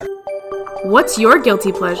What's your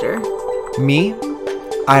guilty pleasure? Me?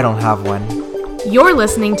 I don't have one. You're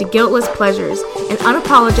listening to Guiltless Pleasures, an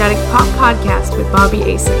unapologetic pop podcast with Bobby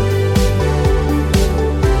Asen.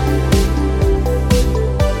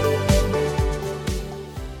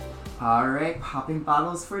 Alright, popping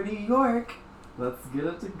bottles for New York. Let's get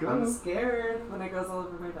it to go. I'm scared when it goes all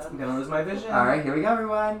over my bed. I'm gonna lose my vision. Alright, here we go,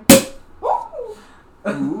 everyone.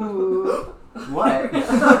 Ooh. What?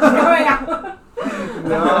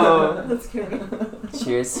 No. That's scary.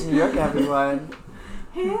 Cheers to New York, everyone.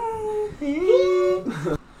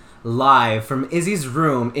 Live from Izzy's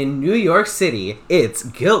room in New York City, it's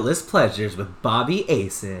Guiltless Pleasures with Bobby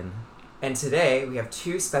Asen. And today we have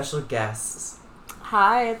two special guests.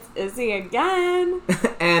 Hi, it's Izzy again.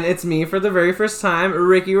 And it's me for the very first time,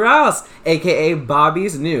 Ricky Rouse, aka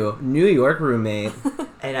Bobby's new New York roommate.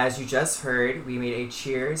 And as you just heard, we made a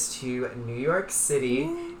cheers to New York City.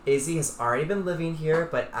 Izzy has already been living here,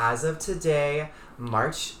 but as of today,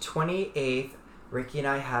 March 28th, Ricky and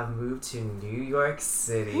I have moved to New York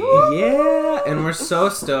City. Yeah, and we're so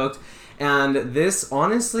stoked. And this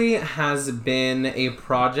honestly has been a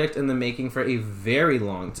project in the making for a very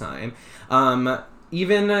long time.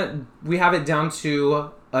 Even we have it down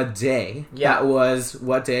to a day. Yeah. That was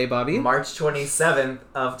what day, Bobby? March 27th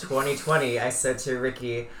of 2020. I said to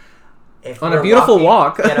Ricky, if On we're a beautiful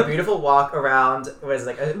walk. Get a beautiful walk around. What is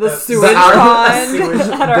it, like The sewage pond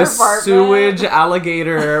at our the apartment. sewage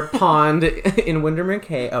alligator pond in Windermere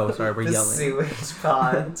Cay. Oh, sorry, we're the yelling. sewage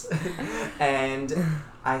pond. And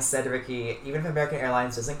I said to Ricky, even if American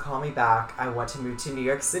Airlines doesn't call me back, I want to move to New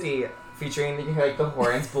York City. Featuring, you can hear like the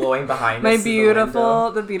horns blowing behind us.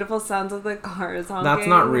 The beautiful sounds of the cars honking. That's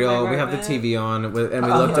not real. We have the TV on, and we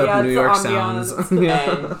looked up New York sounds.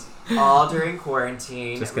 And all during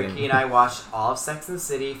quarantine, Just kidding. Ricky and I watched all of Sex and the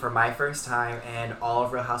City for my first time, and all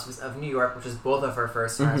of Real Housewives of New York, which was both of our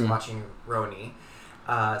first times watching Roni.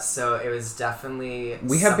 So it was definitely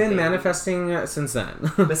We have been manifesting since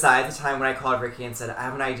then. Besides the time when I called Ricky and said, I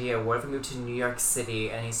have an idea, what if we move to New York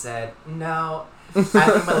City? And he said, no, I think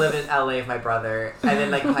I'm going to live in LA with my brother. And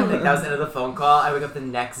then like that was the end of the phone call. I wake up the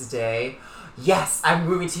next day, yes, I'm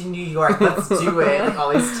moving to New York, let's do it. Like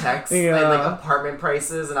all these texts and like apartment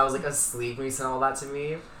prices, and I was like asleep when he sent all that to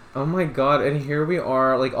me. Oh my god, and here we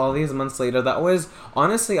are, like, all these months later. That was,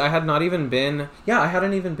 honestly, I hadn't even been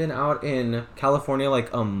out in California,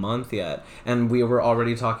 like, a month yet, and we were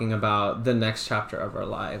already talking about the next chapter of our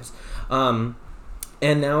lives.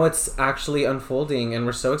 And now it's actually unfolding, and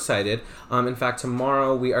we're so excited. In fact,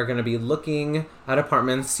 tomorrow we are going to be looking at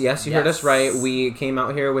apartments. Yes, you heard us right. We came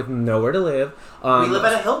out here with nowhere to live. We live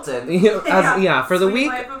at a Hilton. For the Sweet week.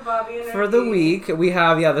 life of Bobby and For Ricky. the week, we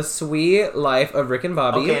have, the sweet life of Rick and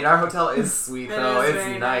Bobby. Okay, and our hotel is sweet, It though. is It's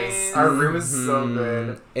very nice. nice. Our room is so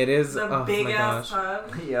good. It is, The big my ass gosh.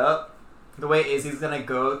 tub. Yep. The way Izzy's gonna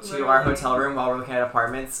go to our hotel room while we're looking at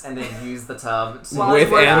apartments and then use the tub to While With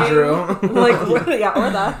working. Andrew. or that. Like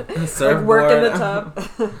work in the tub.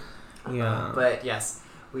 Yeah. But yes,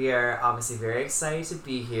 we are obviously very excited to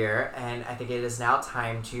be here, and I think it is now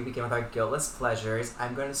time to begin with our guiltless pleasures.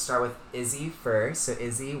 I'm going to start with Izzy first. So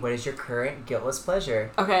Izzy, what is your current guiltless pleasure?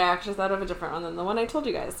 Okay, I actually thought of a different one than the one I told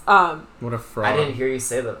you guys. What a fraud. I didn't hear you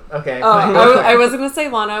say that. Okay. I was going to say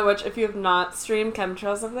Lana, which if you have not streamed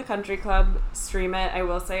Chemtrails of the Country Club, stream it. I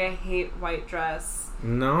will say I hate white dress.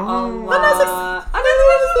 No. A lot.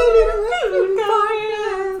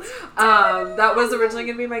 That was originally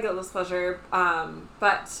going to be my guiltless pleasure,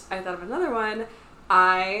 but I thought of another one.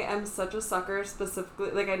 I am such a sucker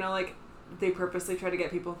specifically, like I know like they purposely try to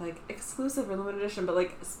get people with, like exclusive or limited edition, but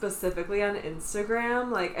like specifically on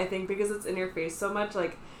Instagram, like I think because it's in your face so much,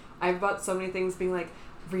 like I've bought so many things being like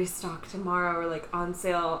restock tomorrow or like on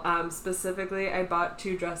sale. Specifically, I bought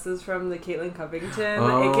 2 dresses from the Caitlin Covington,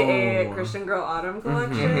 aka Christian Girl Autumn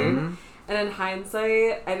collection. And in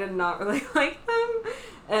hindsight, I did not really like them.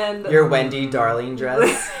 And Your Wendy Darling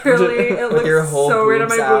dress. literally, it looks your whole so weird on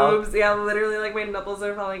my boobs out. boobs. Yeah, literally, like my nipples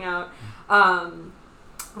are falling out.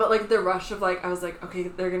 But like the rush of like, I was like, okay,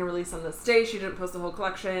 they're gonna release on this day. She didn't post the whole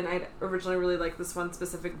collection. I'd originally really liked this one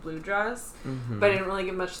specific blue dress, but I didn't really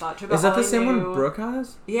give much thought to it. Is that the same one Brooke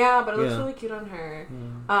has? Yeah, but it looks really cute on her.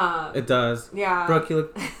 It does. Yeah. Brooke, you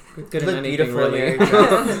look good in look anything, beautiful in really. your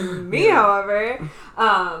dress. Me, however.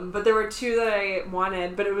 But there were 2 that I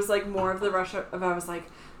wanted, but it was like more of the rush of I was like,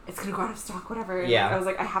 it's gonna go out of stock, whatever. And Yeah. I was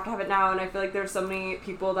like, I have to have it now, and I feel like there's so many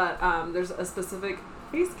people that there's a specific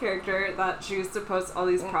face character that choose to post all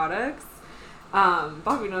these products,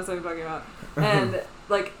 Bobby knows what I'm talking about. And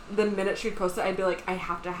like the minute she'd post it, I'd be like, I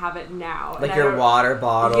have to have it now. Like and your water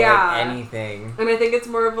bottle, like anything. And I think it's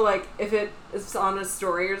more of a, like, if it is on a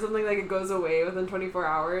story or something, like it goes away within 24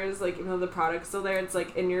 hours. Like even though the product's still there, it's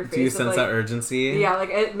like in your face. Do you sense like, that urgency? Yeah, like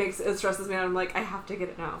it stresses me out. I'm like, I have to get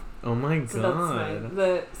it now. Oh my So god.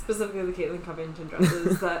 that's specifically the Caitlin Covington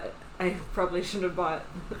dresses that I probably should have bought.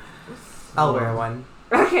 I'll wear one.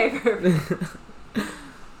 Okay, perfect.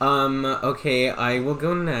 Okay, I will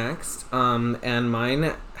go next. And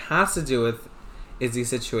mine has to do with Izzy's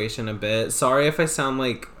situation a bit. Sorry if I sound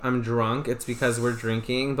like I'm drunk. It's because we're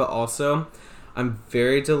drinking, but also I'm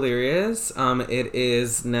very delirious. It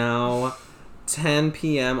is now 10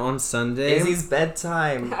 p.m. on Sunday. Izzy's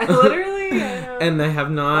bedtime. I know. And I have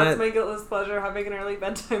not... That's my guiltless pleasure, having an early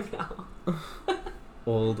bedtime now.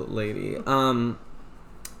 Old lady.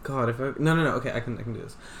 God, if I... No, okay, I can do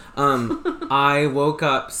this. I woke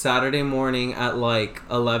up Saturday morning at like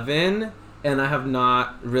 11, and I have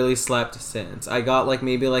not really slept since. I got like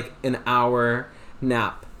maybe like an hour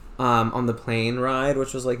nap on the plane ride,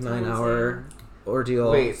 which was like 9-hour ordeal.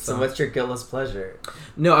 Wait, so what's your guiltless pleasure?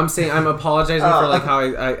 No, I'm saying I'm apologizing for like how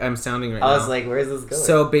I'm sounding right now. I was like, where's this going?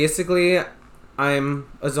 So basically, I'm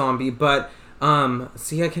a zombie, but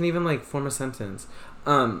see, I can't even like form a sentence.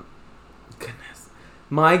 Goodness.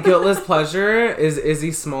 My guiltless pleasure is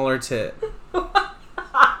Izzy's smaller tit.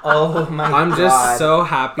 Oh my god. I'm just so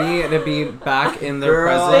happy to be back in their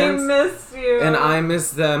presence. I miss you. And I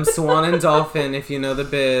miss them. Swan and Dolphin, if you know the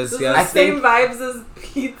biz. This Yes. is the same vibes as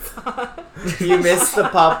pizza. You missed the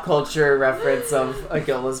pop culture reference of a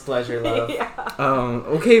guiltless pleasure, love. Yeah.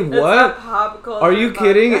 Okay, what? Pop culture Are you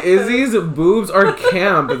kidding? podcast. Izzy's boobs are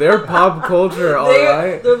camp. They're pop culture,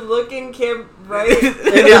 alright? They're looking camp right in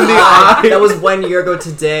the eye. That was 1 year ago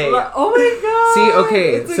today. Oh my god. See,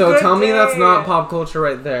 okay, It's a so good tell me that's day. not pop culture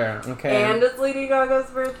right there, okay? And it's Lady Gaga's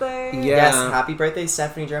birthday. Yeah. Yes, happy birthday,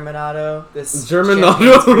 Stephanie Germanato. This Germanato.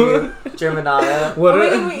 champion's for you. Germanato. What Oh my a-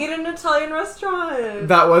 god, we eat in an Italian restaurant.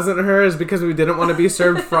 That wasn't hers because we didn't want to be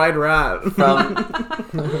served fried rat.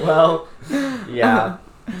 Well, yeah.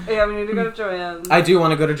 Yeah, we need to go to Joanne's. I do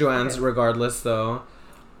want to go to Joanne's Okay. regardless, though.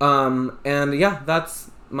 And yeah,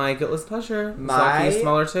 that's my guiltless pleasure. My- Zaki's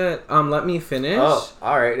smaller tit. Let me finish. Oh,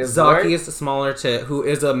 alright. Zaki's smaller tit, who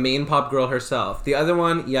is a main pop girl herself. The other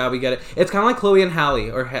one, yeah, we get it. It's kind of like Chloe and Halle,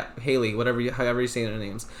 or Haley, however you say their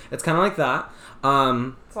names. It's kind of like that.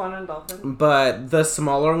 Swan and Dolphin. But the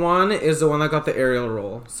smaller one is the one that got the aerial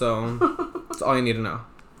role. So that's all you need to know.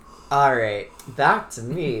 Alright, back to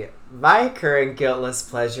me. My current guiltless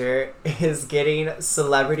pleasure is getting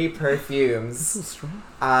celebrity perfumes.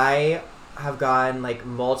 I have gotten like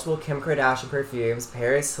multiple Kim Kardashian perfumes,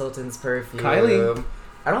 Paris Hilton's perfume. Kylie.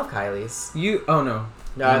 I don't have Kylie's. Oh no.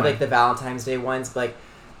 No, I have like the Valentine's Day ones, but like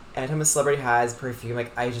anytime a celebrity has perfume,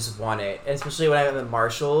 like I just want it. And especially when I'm at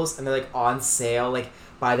Marshalls and they're like on sale, like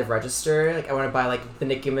by the register. Like I want to buy like the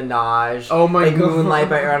Nicki Minaj. Oh my like, god. Moonlight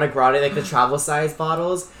by Ariana Grande, like the travel size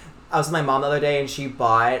bottles. I was with my mom the other day and she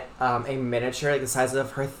bought a miniature, like the size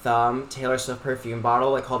of her thumb, Taylor Swift perfume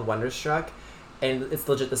bottle, like called Wonderstruck. And it's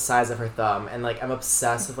legit the size of her thumb. And like I'm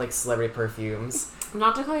obsessed with like celebrity perfumes.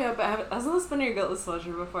 Not to call you up, but hasn't this been your guiltless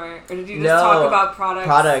pleasure before? Or did you just No, talk about products?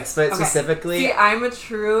 Products, but Okay. specifically... See, I'm a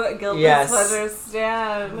true guiltless Yes. pleasure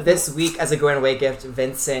stan. This week, as a going-away gift,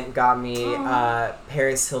 Vincent got me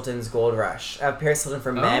Paris Hilton's Gold Rush. I have Paris Hilton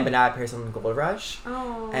for men, but now I have Paris Hilton Gold Rush.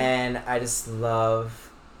 Oh. And I just love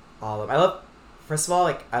all of them. First of all,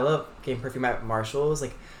 like, I love getting perfume at Marshall's,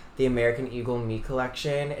 like, the American Eagle Me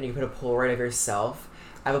collection, and you put a Polaroid of yourself.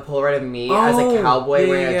 I have a Polaroid of me as a cowboy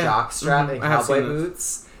wearing a jockstrap and I have cowboy seen this.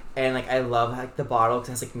 boots. And, like, I love, like, the bottle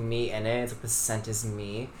because it has, like, me in it. It's, like, the scent is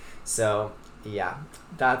me. So, yeah,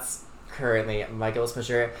 that's currently my guiltless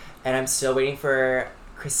pleasure. And I'm still waiting for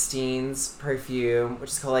Christine's perfume,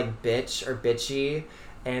 which is called, like, Bitch or Bitchy.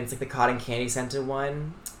 And it's, like, the cotton candy scented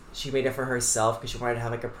one. She made it for herself because she wanted to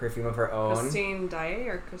have, like, a perfume of her own. Christine Day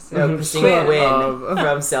or Christine? No, Christine Wait, Quinn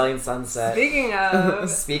from Selling Sunset.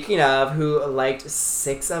 Speaking of, Who liked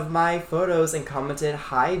 6 of my photos and commented,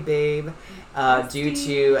 "Hi, babe." Due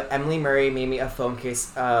to Emily Murray made me a phone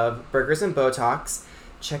case of burgers and Botox.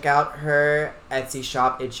 Check out her Etsy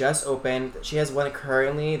shop. It just opened. She has one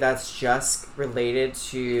currently that's just related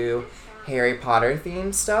to Harry Potter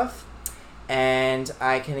themed stuff. And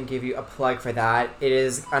I can give you a plug for that. It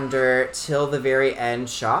is under Till the Very End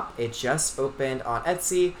shop. It just opened on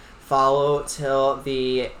Etsy. Follow Till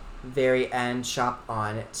the Very End shop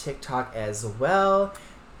on TikTok as well.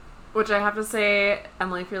 Which I have to say,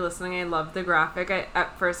 Emily, if you're listening, I loved the graphic.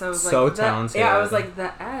 At first I was so like... talented. Yeah, I was like,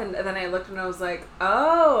 the end. And then I looked and I was like,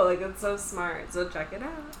 oh, like, it's so smart. So check it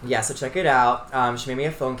out. Yeah, so check it out. She made me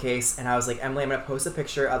a phone case, and I was like, Emily, I'm going to post a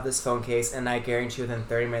picture of this phone case, and I guarantee within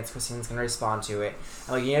 30 minutes, Christine's going to respond to it.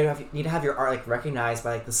 I'm like, you need to have your art, like, recognized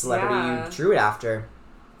by, like, the celebrity you drew it after.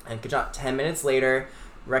 And good job. 10 minutes later,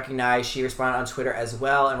 recognized, she responded on Twitter as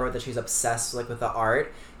well, and wrote that she's obsessed, like, with the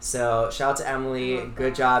art. So, shout out to Emily.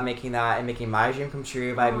 Good job making that and making my dream come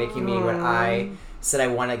true by making me what I said I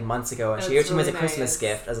wanted like months ago. And she gave it to me as a Christmas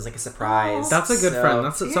gift, as like a surprise. That's a good friend.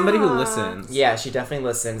 That's somebody who listens. Yeah, she definitely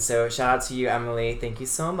listens. So, shout out to you, Emily. Thank you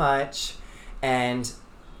so much. And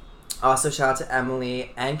also, shout out to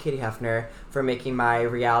Emily and Katie Hefner for making my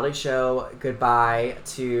reality show Goodbye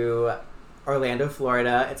to Orlando,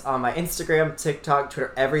 Florida. It's on my Instagram, TikTok,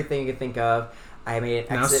 Twitter, everything you can think of. I made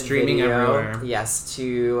an exit streaming video, everywhere. yes,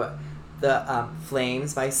 to the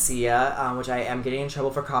Flames by Sia, which I am getting in trouble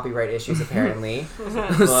for copyright issues apparently.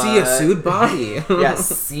 Sia sued Bobby. Yes,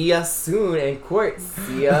 Sia soon in court.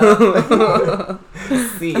 Sia,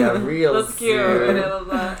 Sia, real. That's cute. soon. I love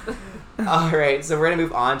that. All right, so we're gonna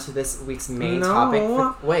move on to this week's main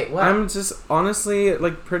topic. Wait, what? I'm just honestly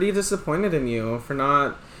like pretty disappointed in you for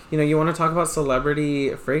not. You know, you want to talk about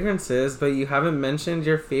celebrity fragrances, but you haven't mentioned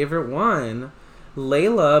your favorite one.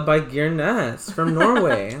 Layla by Guiltless from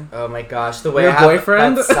Norway. Oh my gosh, the way Your I have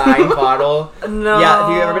boyfriend? that signed bottle. No. Yeah,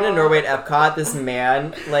 have you ever been to Norway at Epcot? This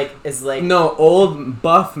man, like, is like... No, old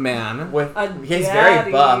buff man. He's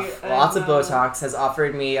very buff. Lots of Botox. Has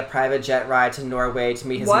offered me a private jet ride to Norway to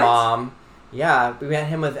meet his mom. Yeah, we met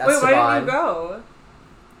him with Esteban. Wait, why didn't you go?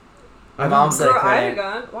 My mom said I I'd have couldn't.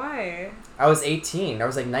 gone. Why? I was 18. I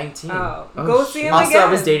was like 19. Oh, Oh, go shit. see him Also, again.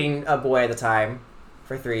 I was dating a boy at the time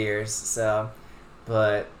for 3 years, so...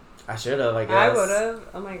 But I should have, I guess. I would have.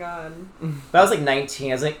 Oh my god. But I was like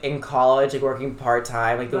 19. I was like in college, like working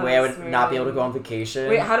part-time, like the way I would not be able to go on vacation.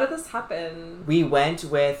 Wait, how did this happen? We went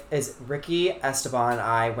with, Ricky, Esteban, and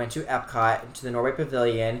I went to Epcot, to the Norway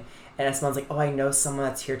Pavilion, and Esteban's like, oh, I know someone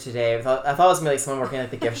that's here today. I thought it was going to be like someone working at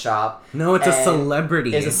the gift shop. No, it's a And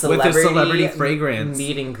celebrity. It's a celebrity with a celebrity fragrance.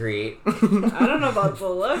 meet and greet. I don't know about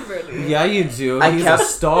celebrity. Yeah, you do. He's kept- a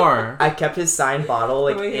star. I kept his signed bottle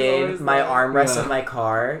like Oh, he's in always my there. armrest Yeah. of my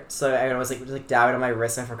car, so I was like just like dabbing on my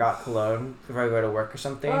wrist and I forgot cologne before I go to work or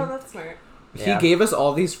something. Oh, that's smart. Yeah. He gave us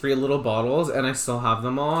all these free little bottles, and I still have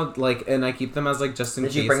them all. Like, and I keep them as like just in Did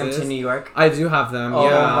cases. you bring them to New York? I do have them. Oh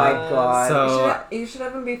yeah. my god. So You should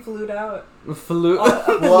have him be flued out. flu.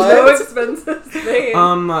 No expenses paid.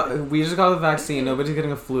 We just got the vaccine. Nobody's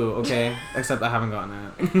getting a flu, okay? Except I haven't gotten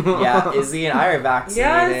it. Yeah, Izzy and I are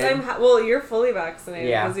vaccinated. Yes, well, you're fully vaccinated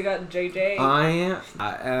Yeah. because you got JJ.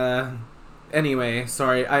 Anyway,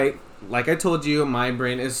 sorry. Like I told you, my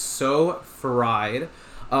brain is so fried.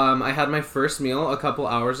 I had my first meal a couple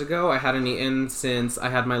hours ago. I hadn't eaten since I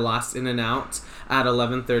had my last In-N-Out at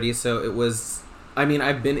 11:30, so it was... I mean,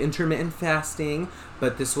 I've been intermittent fasting,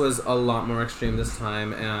 but this was a lot more extreme this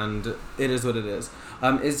time, and it is what it is.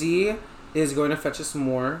 Izzy is going to fetch us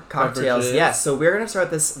more Cocktails, beverages. yes. So we're going to start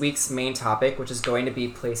this week's main topic, which is going to be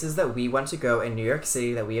places that we want to go in New York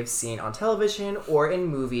City that we have seen on television or in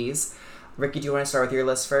movies. Ricky, do you want to start with your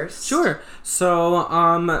list first? Sure.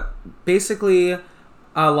 So, basically,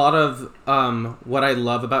 a lot of what I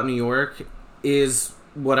love about New York is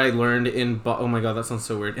what I learned in... oh my god, that sounds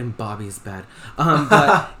so weird. In Bobby's bed.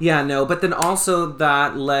 But, yeah, no. But then also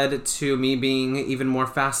that led to me being even more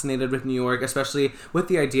fascinated with New York, especially with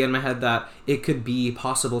the idea in my head that it could be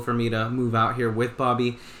possible for me to move out here with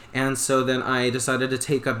Bobby. And so then I decided to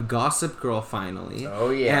take up Gossip Girl finally. Oh,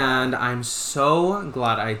 yeah. And I'm so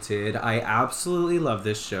glad I did. I absolutely love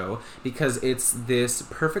this show because it's this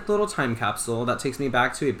perfect little time capsule that takes me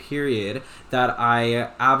back to a period that I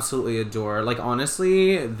absolutely adore. Like,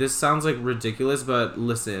 honestly, this sounds like ridiculous, but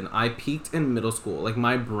listen, I peaked in middle school. Like,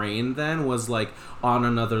 my brain then was like on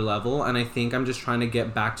another level, and I think I'm just trying to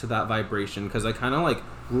get back to that vibration because I kind of like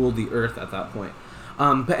ruled the earth at that point.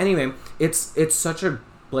 But anyway, it's such a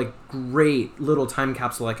like great little time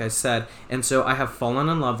capsule, like I said, and so I have fallen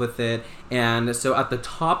in love with it. And so at the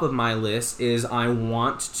top of my list is I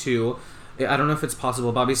want to... I don't know if it's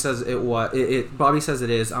possible. Bobby says Bobby says it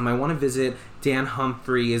is. I want to visit Dan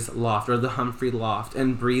Humphrey's loft, or the Humphrey loft,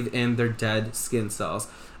 and breathe in their dead skin cells.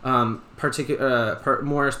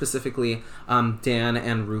 More specifically, Dan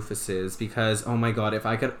and Rufus's, because oh my god, if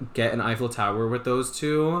I could get an Eiffel Tower with those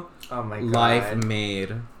two, Oh my god. life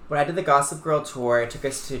made. When I did the Gossip Girl tour, it took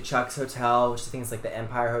us to Chuck's Hotel, which I think is like the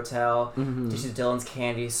Empire Hotel. Mm-hmm. Took you to Dylan's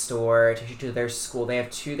Candy Store. Took you to their school. They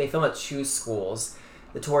film at 2 schools.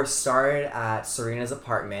 the tour started at Serena's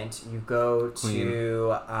apartment. You go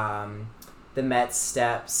to the Met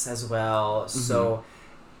Steps as well. Mm-hmm. So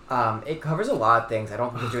it covers a lot of things. I don't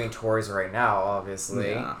think they're doing tours right now,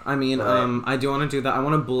 obviously. Yeah. I mean, I do want to do that. I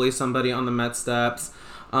want to bully somebody on the Met Steps.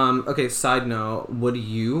 Okay, side note, would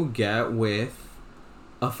you get with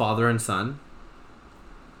a father and son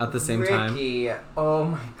at the same time? Ricky, oh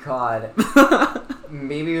my god.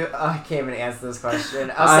 Maybe I can't even answer this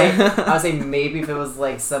question. I would say maybe if it was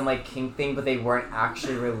like some like kink thing, but they weren't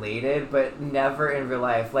actually related, but never in real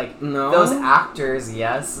life. Like those actors,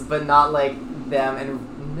 yes, but not like them.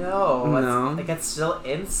 And no, like it's still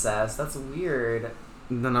incest. That's weird.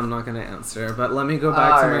 Then I'm not gonna answer. But let me go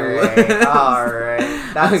back to my list.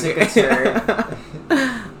 Alright, that took a turn.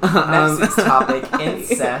 Next week's topic,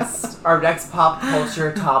 incest. Our next pop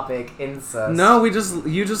culture topic, incest. No, you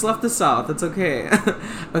just left the South. It's okay.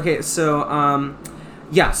 Okay, so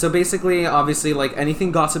so basically, obviously, like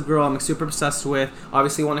anything Gossip Girl, I'm super obsessed with.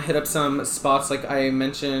 Obviously, want to hit up some spots like I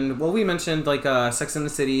mentioned. Well, we mentioned like Sex and the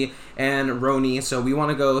City and Roni, so we want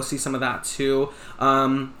to go see some of that too.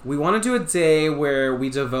 We want to do a day where we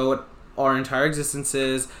devote our entire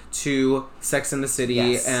existences to Sex and the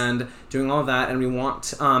City and doing all that, and we want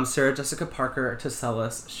Sarah Jessica Parker to sell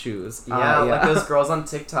us shoes. Like those girls on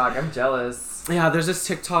TikTok. I'm jealous. Yeah, there's this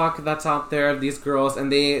TikTok that's out there of these girls,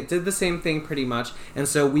 and they did the same thing pretty much, and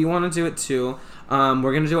so we want to do it too.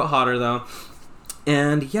 We're gonna do it hotter though,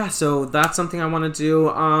 and yeah, so that's something I want to do.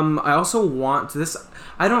 I also want this.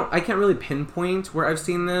 I can't really pinpoint where I've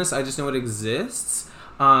seen this. I just know it exists.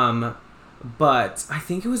 But I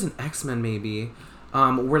think it was an X-Men maybe,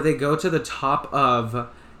 where they go to the top of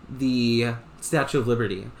the Statue of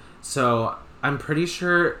Liberty. So I'm pretty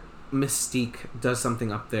sure Mystique does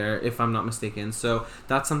something up there, if I'm not mistaken. So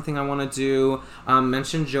that's something I want to do.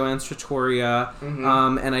 Mention Joanne's Trattoria.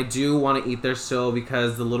 Mm-hmm. And I do want to eat there still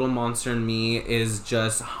because the little monster in me is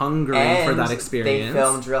just hungry for that experience. They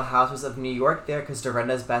filmed Real Housewives of New York there because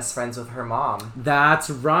Dorinda's best friends with her mom. That's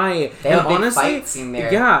right. They have a big fight scene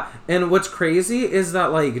there. Yeah, and what's crazy is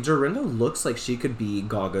that like Dorinda looks like she could be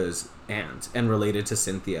Gaga's aunt and related to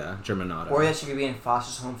Cynthia Germanato. Or that she could be in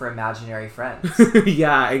Foster's Home for Imaginary Friends.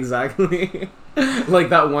 Yeah, exactly. Like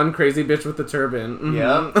that one crazy bitch with the turban.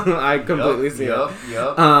 Mm-hmm. Yep. I completely see it.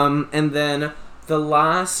 Yep. And then the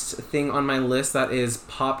last thing on my list that is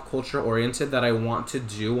pop culture oriented that I want to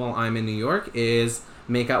do while I'm in New York is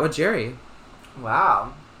make out with Jerry.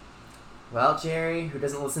 Wow. Well, Jerry, who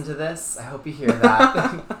doesn't listen to this, I hope you hear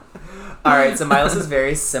that. Alright, so my list is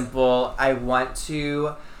very simple. I want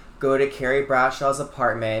to go to Carrie Bradshaw's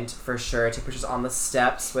apartment for sure, take pictures on the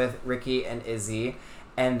steps with Ricky and Izzy.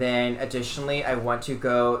 And then additionally, I want to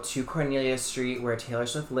go to Cornelia Street where Taylor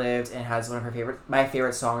Swift lived and has one of my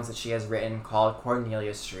favorite songs that she has written called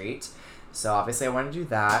Cornelia Street. So obviously I want to do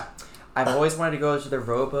that. I've always wanted to go to the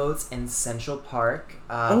rowboats in Central Park.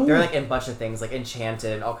 They're like in a bunch of things, like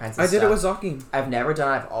Enchanted and all kinds of stuff. I did it with Zaki. I've never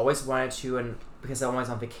done it. I've always wanted to, and because I'm always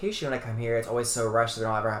on vacation when I come here, it's always so rushed that I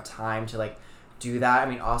don't ever have time to like do that. I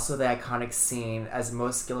mean, also the iconic scene, as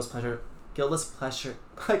most Guiltless Pleasure,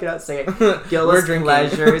 I cannot say it, Guiltless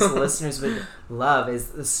Pleasures listeners would love, is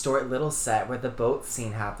the Stuart Little set where the boat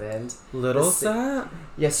scene happened. Set?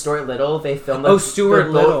 Yeah, Stuart Little, they filmed Stuart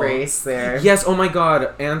the Little boat race there. Yes, oh my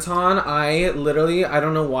god, Anton, I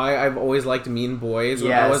don't know why, I've always liked Mean Boys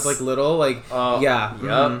when I was like little, like, yeah.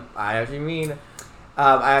 Yep, I know what you mean.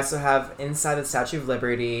 I also have Inside the Statue of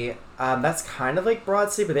Liberty. That's kind of like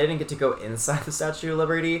Broad City, but they didn't get to go inside the Statue of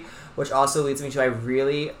Liberty, which also leads me to I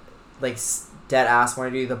really, like, dead ass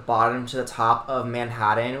want to do the bottom to the top of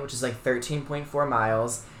Manhattan, which is like 13.4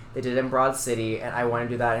 miles. They did it in Broad City, and I want to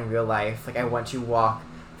do that in real life. Like, I want to walk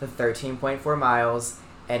the 13.4 miles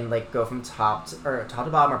and, like, go from top to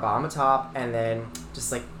bottom or bottom to top, and then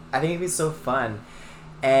just, like, I think it'd be so fun.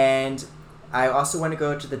 And I also want to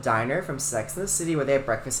go to the diner from Sex and the City where they have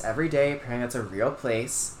breakfast every day. Apparently that's a real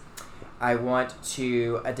place. I want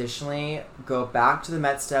to additionally go back to the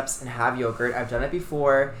Met Steps and have yogurt. I've done it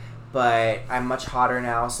before, but I'm much hotter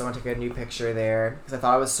now, so I want to take a new picture there. Because I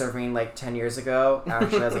thought I was serving like 10 years ago.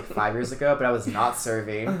 Actually, that was like 5 years ago, but I was not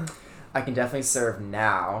serving. I can definitely serve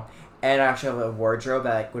now. And I actually have a wardrobe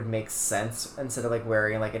that like would make sense instead of like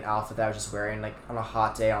wearing like an outfit that I was just wearing like on a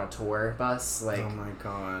hot day on a tour bus. Like, oh my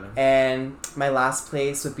god. And my last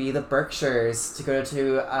place would be the Berkshires, to go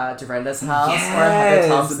to Dorinda's house or Heather Heather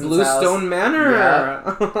Thompson's Bluestone house. Manor.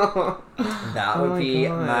 Yeah. That would be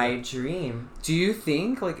god. my dream. Do you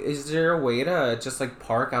think, like, is there a way to just, like,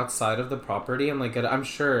 park outside of the property and, like, I'm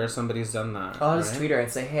sure somebody's done that. I'll just tweet her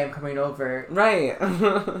and say, hey, I'm coming over. Right.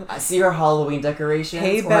 I see her Halloween decorations.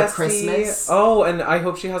 Hey, or Bessie. her Christmas. Oh, and I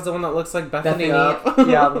hope she has the one that looks like Bethany.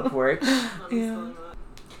 Yeah, on the porch. Yeah.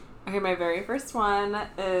 Okay, my very first one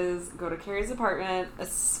is go to Carrie's apartment.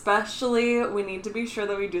 Especially, we need to be sure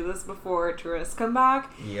that we do this before tourists come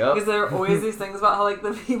back. Yep. Because there are always these things about how, like,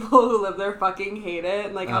 the people who live there fucking hate it.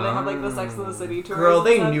 And, like, how they have, like, the Sex and the City tours. Girl,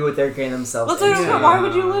 they and stuff. knew what they're getting themselves That's into. like, why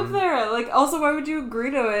would you live there? Like, also, why would you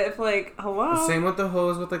agree to it if, like, hello? Same with the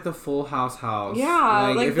hoes with, like, the Full House house.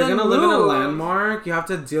 Yeah, like, if you're then gonna live in a move. landmark, you have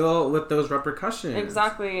to deal with those repercussions.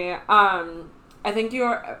 Exactly. I think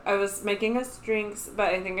I was making us drinks, but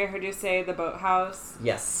I think I heard you say the boathouse.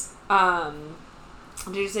 Yes.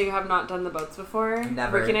 Did you say you have not done the boats before?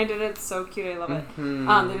 Never. Ricky and I did it. It's so cute. I love it.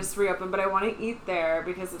 Mm-hmm. They just reopened, but I want to eat there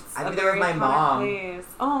because it's I've a been there very with my iconic mom. place.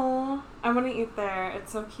 Oh, I want to eat there.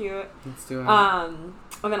 It's so cute. Let's do it. And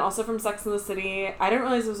then also from Sex and the City, I didn't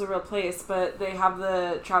realize it was a real place, but they have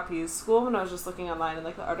the trapeze school when I was just looking online in,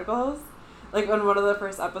 like, the articles. Like, on one of the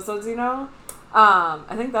first episodes, you know? I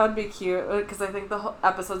think that would be cute, because I think the whole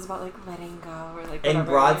episode's about, like, letting go, or, like, whatever. In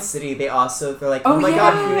Broad City, they're like, oh my yeah,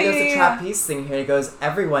 god, who does yeah, the yeah. trapeze thing here? And he goes,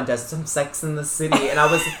 everyone does. It's from Sex and the City. And I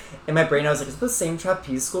was, in my brain, I was like, is it the same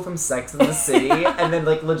trapeze school from Sex and the City? And then,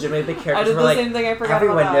 like, legitimately the I characters did were the like, same thing, I forgot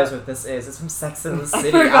everyone about knows that. what this is. It's from Sex and the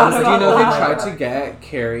City. forgot I was Do like, you know oh they my tried God. to get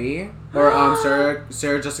Carrie or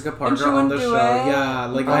Sarah Jessica she Parker on the wouldn't show? do it? Yeah,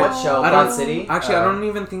 like On what show? I Broad don't- City? Actually, I don't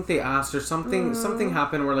even think they asked, or something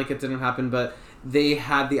happened where, like, it didn't happen, but they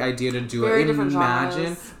had the idea to do Very it. different Imagine,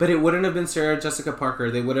 genres. but it wouldn't have been Sarah Jessica Parker.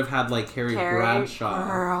 They would have had, like, Carrie Bradshaw.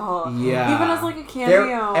 Girl. Yeah. Even as, like, a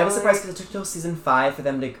cameo. I was surprised because it took till season 5 for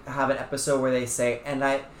them to have an episode where they say, and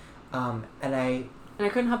I And I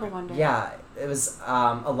couldn't help but wonder. yeah, it was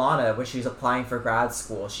Alana when she was applying for grad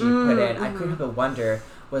school. She put in, I couldn't help but wonder,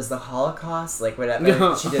 was the Holocaust, like,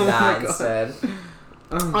 whatever, she did Oh that my God. instead.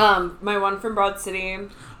 My one from Broad City.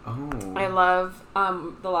 Oh. I love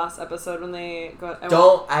the last episode when they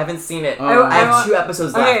go. I haven't seen it. Oh. I have 2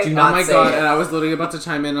 episodes left. Okay. Do Oh not my say god! it. And I was literally about to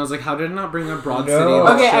chime in. I was like, "How did it not bring up Broad No. City?"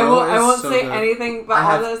 That Okay, I show won't is so say good. anything, but I all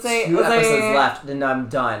have I'm gonna say 2 is episodes left, and I'm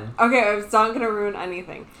done. Okay, it's not gonna ruin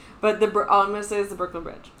anything. But all I'm gonna say is the Brooklyn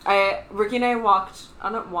Bridge. Ricky and I walked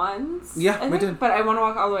on it once. Yeah, I we think, did. But I want to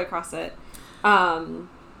walk all the way across it.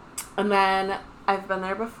 And then I've been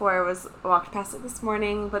there before. Walked past it this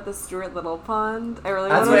morning, but the Stuart Little pond. I really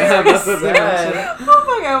That's want what to. Eric That's what they said. Oh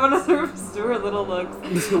my god, I want to serve Stuart Little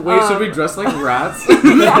looks. Wait, should we dress like rats?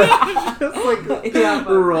 Yeah. Just like Yeah,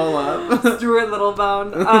 but- roll up. Stuart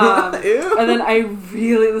Littlebone. Ew. And then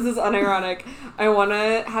this is unironic, I want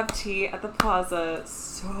to have tea at the Plaza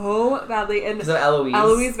so badly. And Because of Eloise.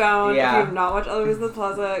 Eloise Bound. Yeah. If you have not watched Eloise at the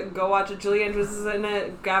Plaza, go watch it. Julie Andrews is in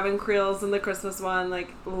it. Gavin Creel's in the Christmas one.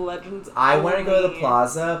 Like, legends. I want to go to the only.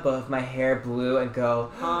 Plaza, but with my hair blue and go,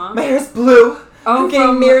 Huh? my hair's blue! Oh, I'm getting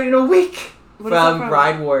from- married in a week! What is that From from?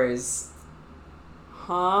 Bride Wars.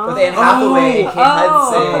 Huh? With Anne Hathaway and Kate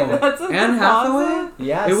Hudson. That's in Anne the Plaza? Hathaway?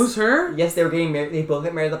 Yes. It was her? Yes, they were getting married. They both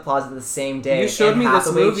got married at the Plaza the same day. You showed Anne me this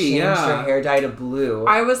Hathaway movie, changed yeah. her hair dye to blue.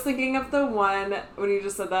 I was thinking of the one when you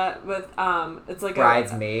just said that with it's like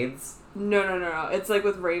Bridesmaids. No. It's like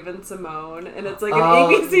with Raven Simone, and it's like an Oh,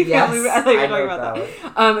 ABC yes. family. I thought you were I talking know about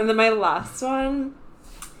that that. And then my last one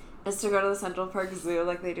is to go to the Central Park Zoo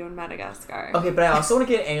like they do in Madagascar. Okay, but I also want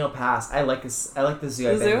to get an annual pass. I like this. I like the zoo.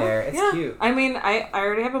 The I've been zoo? there. It's yeah. cute. I mean, I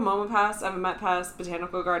already have a MoMA pass. I have a Met pass,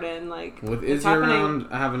 Botanical Garden. Like, With it's Izzy happening. around,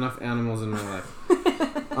 I have enough animals in my life.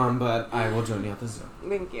 But I will join you at the zoo.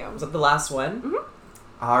 Thank you. Was that the last one?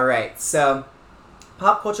 Mm-hmm. All right. So,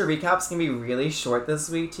 pop culture recap's gonna be really short this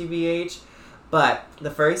week, TBH. But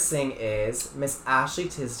the first thing is Miss Ashley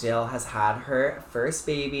Tisdale has had her first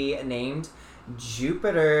baby named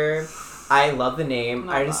Jupiter. I love the name.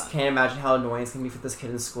 Love I just that. can't imagine how annoying it's gonna be for this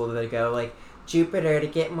kid in school that they go like Jupiter to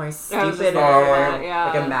get more just stupider. thinking that, yeah.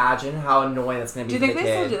 Like imagine how annoying that's gonna be Do you for think the they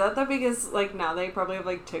kid. still do that though? Because like now they probably have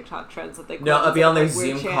like TikTok trends that they. No, quote it'll be as, on their like, weird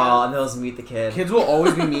Zoom chants. call and they'll meet the kid. Kids will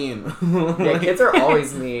always be mean. Yeah, kids are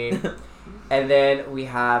always mean. And then we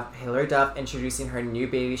have Hilary Duff introducing her new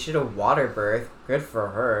baby. She did a water birth. Good for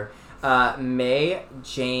her. May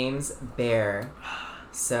James Bear.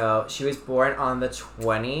 So she was born on the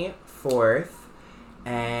 24th.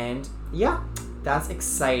 And yeah, that's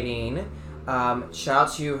exciting. Shout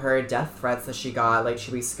out to her death threats that she got like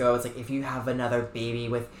 2 weeks ago. It's like, if you have another baby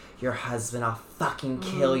with your husband, I'll fucking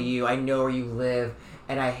kill you. I know where you live.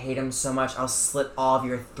 And I hate him so much, I'll slit all of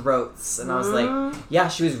your throats. And I was like, yeah,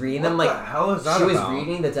 she was reading them like, hell is that she was about?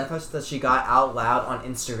 reading the death threats that she got out loud on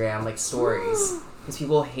Instagram, like stories. because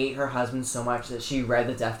people hate her husband so much that she read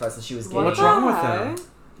the death threats that she was getting. What's wrong with him?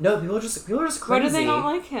 No, people are just crazy. Why do they not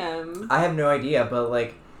like him? I have no idea, but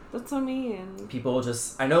like. That's so mean. People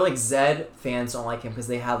just... I know, like, Zed fans don't like him because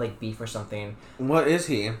they had, like, beef or something. What is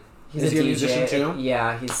he? Is he a a musician too?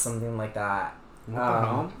 Yeah, he's something like that. What the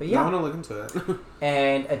hell? But yeah. I want to look into it.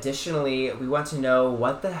 And additionally, we want to know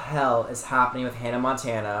what the hell is happening with Hannah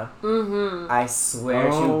Montana. Mm-hmm. I swear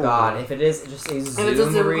to God, if it is just a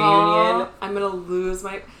Zoom reunion... Call, I'm going to lose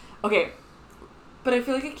my... Okay, but I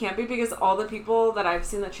feel like it can't be because all the people that I've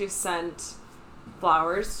seen that she sent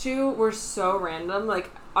flowers to were so random.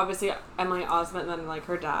 Like, obviously Emily Osment and then like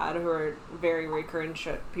her dad, who are very recurrent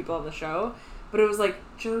people on the show, but it was like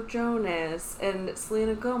Joe Jonas and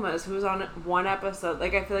Selena Gomez, who was on one episode.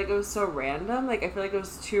 Like, I feel like it was so random. Like, I feel like it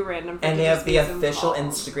was too random for and they have the official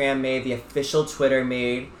involved. Instagram made, the official Twitter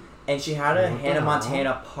made, and she had a Hannah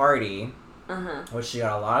Montana party, which she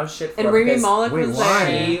got a lot of shit for. And Rami Malek was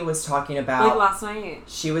there. She was talking about... Like, last night.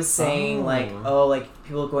 She was saying, like,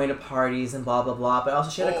 people going to parties and blah, blah, blah. But also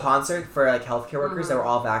she had a concert for, like, healthcare workers that were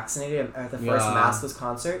all vaccinated at the first maskless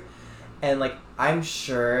concert. And, like, I'm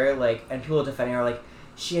sure, like, and people defending her, like,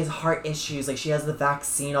 she has heart issues. Like, she has the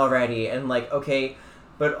vaccine already. And, like, okay...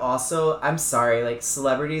 But also, I'm sorry, like,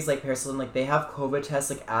 celebrities like Paris Hilton, like, they have COVID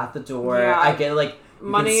tests, like, at the door. Yeah. I get it, like, you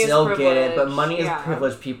money can still is get it, but privilege. money is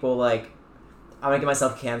privilege. People, like... I'm gonna get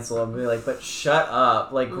myself canceled and be like, but shut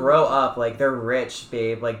up. Like, grow up. Like, they're rich,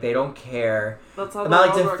 babe. Like, they don't care. That's how I'm not,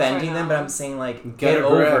 like, the world works defending right them, now. but I'm saying, like, Get get a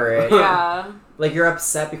over grip. it. Yeah. Like, you're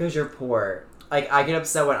upset because you're poor. Like, I get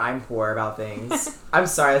upset when I'm poor about things. I'm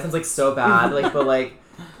sorry, that sounds, like, so bad. Like, but,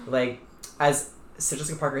 like, as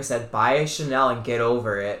Jessica Parker said, buy a Chanel and get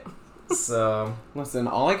over it. So... Listen,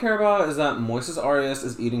 all I care about is that Moises Arias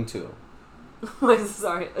is eating too.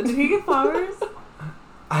 Sorry. Did he get flowers?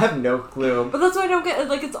 I have no clue. But that's why I don't get,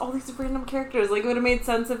 like, it's all these random characters. Like, it would have made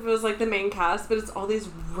sense if it was, like, the main cast, but it's all these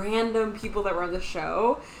random people that were on the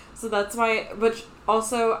show. So that's why, but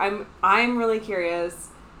also, I'm really curious,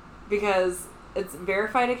 because it's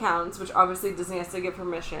verified accounts, which obviously Disney has to give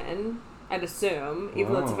permission, I'd assume,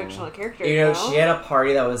 even though it's a fictional character. You know, she had a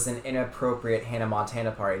party that was an inappropriate Hannah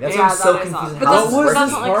Montana party. That's Yeah, why I'm so that I saw. confused. But How that's- it What was works.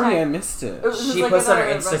 this not like party? that. I missed it. It was She like puts on her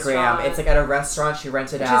at a Instagram. restaurant. It's like at a restaurant. She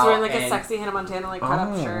rented out. She's wearing like a and- sexy Hannah Montana like cut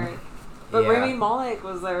up shirt. But Yeah. Rami Malek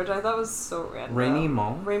was there, which I thought was so random. Rami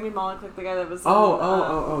Malek? Rami Malek, like the guy that was.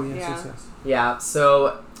 Yes. Yeah.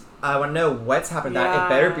 So I want to know what's happened. That Yeah. it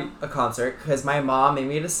better be a concert because my mom made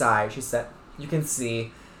me decide. She said you can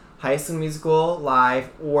see High School Musical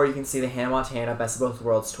live, or you can see the Hannah Montana Best of Both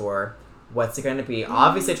Worlds tour. What's it going to be?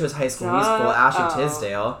 Obviously, it was High School Musical, Ashley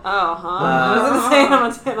Tisdale. Oh, huh? I was gonna say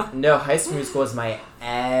Hannah Montana. No, High School Musical is my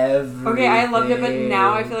everything. Okay, I loved it, but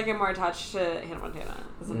now I feel like I'm more attached to Hannah Montana.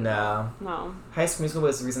 No. High School Musical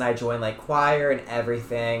was the reason I joined like choir and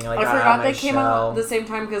everything. Like, I got forgot my they came show. out at the same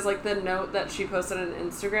time because like the note that she posted on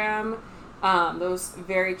Instagram, that was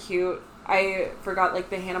very cute. I forgot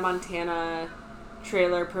like the Hannah Montana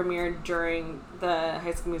trailer premiered during the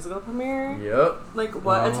High School Musical premiere. Yep. Like,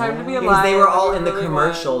 what a time to be alive. Because they were all in the really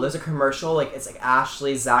commercial. was. There's a commercial, like, it's like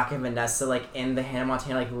Ashley, Zach, and Vanessa, like, in the Hannah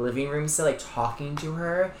Montana, like, living room still, like, talking to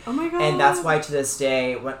her. Oh my god. And that's why, to this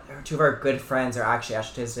day, two of our good friends are actually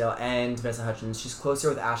Ashley Tisdale and Vanessa Hudgens. She's closer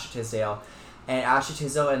with Ashley Tisdale. And Ashley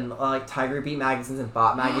Tisdale and, like, Tiger Beat magazines and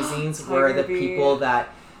Bot magazines were the people that...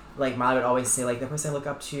 Like, Molly would always say, like, the person I look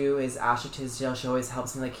up to is Ashley Tisdale. She always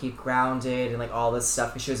helps me, like, keep grounded and, like, all this stuff.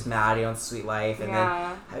 Because she was Maddie on Sweet Life. And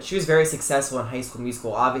then she was very successful in High School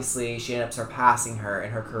Musical. Obviously, she ended up surpassing her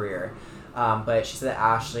in her career. But she said that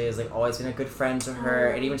Ashley has, like, always been a good friend to her.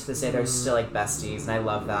 And even to this day, they're still, like, besties. And I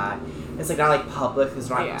love that. It's, like, not, like, public. Because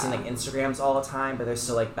we're not using, like, Instagrams all the time. But they're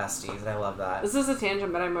still, like, besties. And I love that. This is a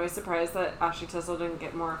tangent, but I'm always surprised that Ashley Tisdale didn't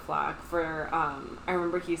get more flack for, I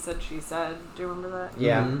remember He Said, She Said. Do you remember that?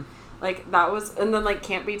 Yeah. Mm-hmm. Like, that was, and then, like,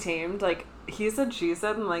 Can't Be Tamed, like, He Said, She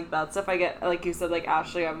Said, and, like, that stuff I get, like you said, like,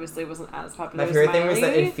 Ashley obviously wasn't as popular My as favorite thing was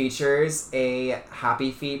that Miley. it features a Happy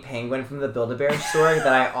Feet penguin from the Build-A-Bear store that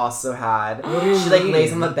I also had. What do you She, like, mean?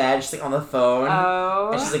 lays on the bed, she's, like, on the phone. Oh.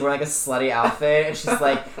 And she's, like, wearing, like, a slutty outfit, and she's,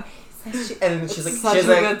 like... And then she's like, Such she has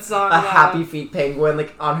a like good song, a though. Happy Feet penguin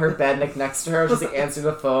like on her bed, like next to her. She's like answering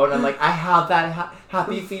the phone. I'm like, I have that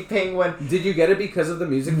Happy Feet penguin. Did you get it because of the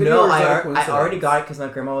music video? No, or is that a I coincidence? already got it because my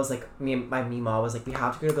grandma was like, my Mima was like, we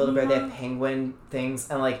have to go to Build-A-Bear. They have penguin things,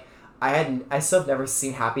 and like I still have never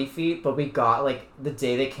seen Happy Feet, but we got like the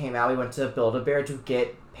day they came out, we went to Build-A-Bear to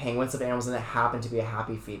get penguins of animals, and it happened to be a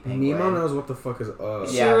Happy Feet penguin. Nemo knows what the fuck is up.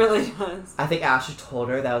 She really does. I think Ashley told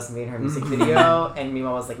her that was me in her music video, and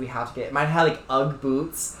Nemo was like, we have to get it. Mine had like Ugg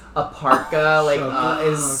boots, a parka, like it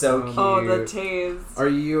was so cute. Oh, the taste. Are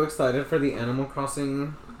you excited for the Animal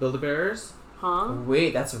Crossing Build-A-Bears? Huh?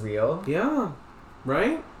 Wait, that's real? Yeah.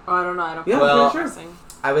 Right? Oh, I don't know. I don't. Yeah, well, sure.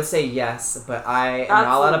 I would say yes, but I am That's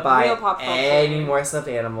not allowed to buy real pop culture. any more stuffed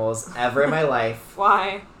animals ever in my life.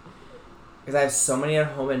 Why? Because I have so many at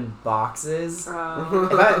home in boxes. If Oh.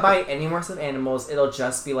 I buy any more stuffed animals, it'll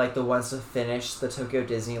just be like the ones to finish the Tokyo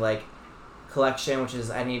Disney like collection, which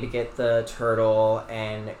is I need to get the turtle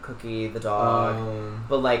and Cookie the dog.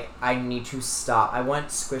 But like I need to stop. I want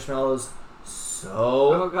Squishmallows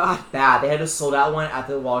Oh so god. bad. They had a sold out one at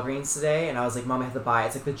the Walgreens today, and I was like, Mom, I have to buy it.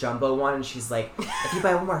 It's like the jumbo one, and she's like, if you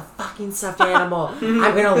buy one more fucking stuffed animal, I'm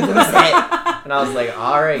gonna lose it. And I was like,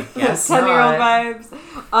 alright, guess 10-year-old not. vibes.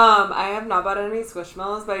 I have not bought any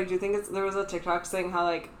Squishmallows, but I do think there was a TikTok saying how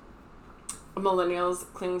like millennials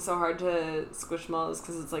cling so hard to Squishmallows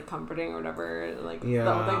because it's like comforting or whatever. Like Yeah,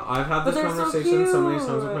 that whole thing. I've had But this they're so conversation so many times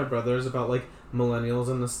with cute. my brothers about like millennials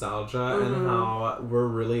and nostalgia and how we're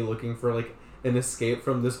really looking for like an escape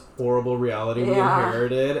from this horrible reality we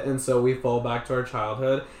inherited, and so we fall back to our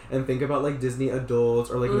childhood and think about like Disney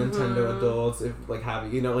adults or like Nintendo adults, if like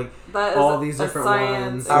have you know like That is all these a different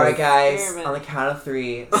science ones. Alright, guys, experiment. on the count of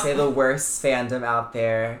 3, say the worst fandom out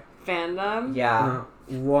there. Fandom. Yeah.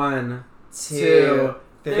 1, 2, 2,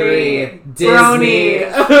 3. 3. Disney.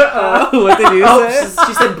 Bronies. What did you Oh, say?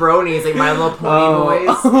 she said bronies, like My Little Pony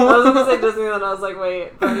boys. I was gonna say Disney, then I was like,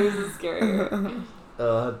 wait, Bronies is scarier. Disney.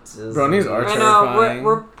 Bronies are I know terrifying.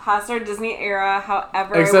 we're past our Disney era.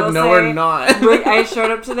 However, Except I will no, say, we're not. I showed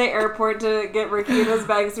up to the airport to get Ricky in his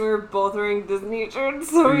bags, and we were both wearing Disney shirts.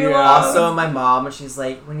 So we Yeah. laughed. Also, my mom, when she's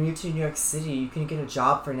like, when you move to New York City, you can get a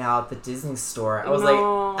job for now at the Disney store. I was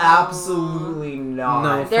No. like, absolutely not.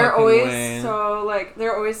 No. They're fucking always way.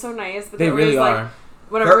 they're always so nice, but They they're really always are. like,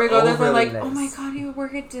 whenever we go there, they're overly like, oh my nice. god, you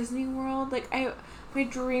work at Disney World? Like my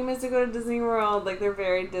dream is to go to Disney World. Like they're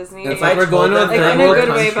very Disney. It's If like I we're going to a told them, like third in a world good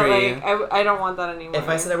country. way, but like I don't want that anymore. If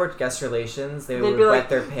I said I worked guest relations, they They'd would be wet like-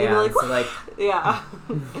 their they'd be like, pants. Like, yeah.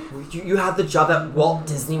 you have the job that Walt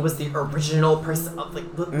Disney was the original person. Like,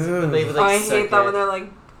 they would, Oh, I like, hate that when they're like,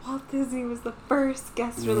 Walt Disney was the first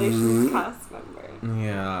guest relations cast member.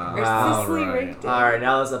 Yeah. Or Wow. Cicely Right. Rigdon. Alright,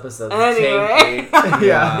 now this episode Anyway.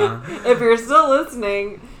 yeah. If you're still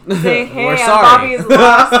listening, say hey We're on sorry. Bobby's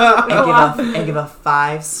last. And give a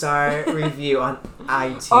 5-star review on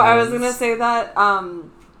iTunes. Oh, I was gonna say that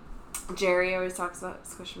Jerry always talks about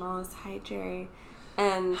Squishmallows. Hi, Jerry.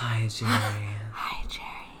 And Hi, Jerry. hi, Jerry.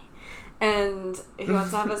 And he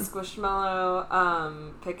wants to have a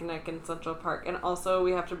Squishmallow picnic in Central Park, and also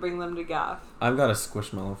we have to bring them to Gaff. I've got a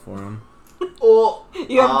squishmallow for him. Oh,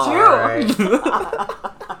 You have two.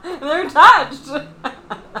 They're attached.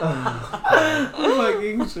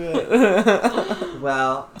 Fucking shit.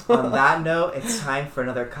 Well, on that note, it's time for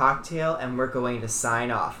another cocktail, and we're going to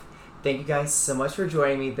sign off. Thank you guys so much for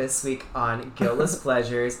joining me this week on Guiltless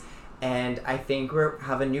Pleasures, and I think we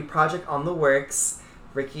have a new project on the works.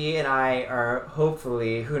 Ricky and I are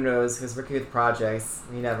hopefully, who knows, because Ricky with projects,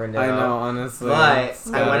 you never know. I know, honestly. But It's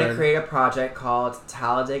I want to scattered. create a project called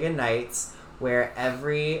Talladega Nights, where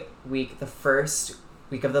every week, the first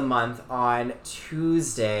week of the month on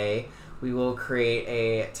Tuesday, we will create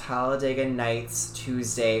a Talladega Nights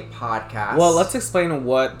Tuesday podcast. Well, let's explain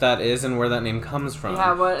what that is and where that name comes from.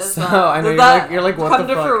 Yeah, what is so, that? I know Did you're like, what come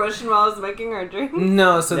the to fuck? fruition while I was making our drink?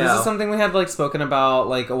 No, so this No. is something we had like spoken about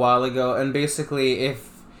like a while ago, and basically, if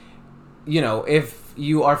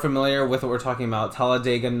you are familiar with what we're talking about,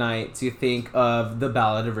 Talladega Nights, you think of the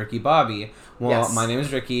Ballad of Ricky Bobby. Well, Yes. my name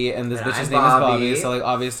is Ricky, and this And bitch's I'm name is Bobby. Bobby. So like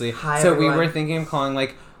obviously, Hi, so everyone. we were thinking of calling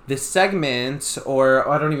like this segment, or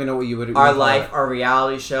I don't even know what you would. our call life, it. our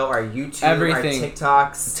reality show, our YouTube, Everything. our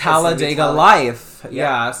TikToks. Talladega Life. Yep.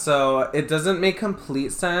 Yeah, so it doesn't make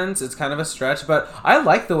complete sense. It's kind of a stretch, but I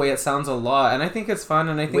like the way it sounds a lot, and I think it's fun,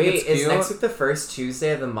 and I think Wait, it's cute. is next week the first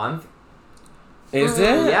Tuesday of the month? Is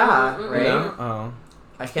it? Yeah, Mm-mm. right? No? Oh.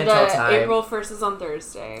 I can't tell time. April 1st is on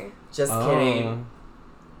Thursday. Just Oh. kidding.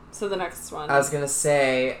 So the next one. I was gonna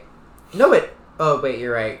say, no, it. Oh wait,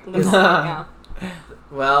 you're right. The next one, yeah.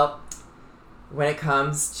 Well, when it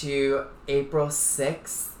comes to April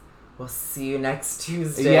 6th, we'll see you next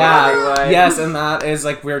Tuesday, Yeah, everyone. yes, and that is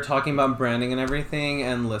like we were talking about branding and everything,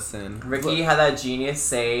 and listen. Ricky had that genius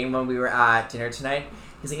saying when we were at dinner tonight.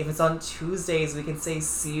 He's like, if it's on Tuesdays, we can say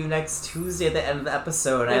see you next Tuesday at the end of the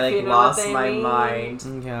episode. And If I you like know lost what they my mean.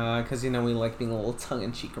 mind. Yeah, because you know we like being a little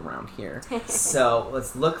tongue-in-cheek around here. So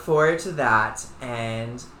let's look forward to that.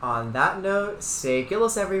 And on that note, stay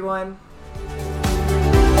guiltless, everyone.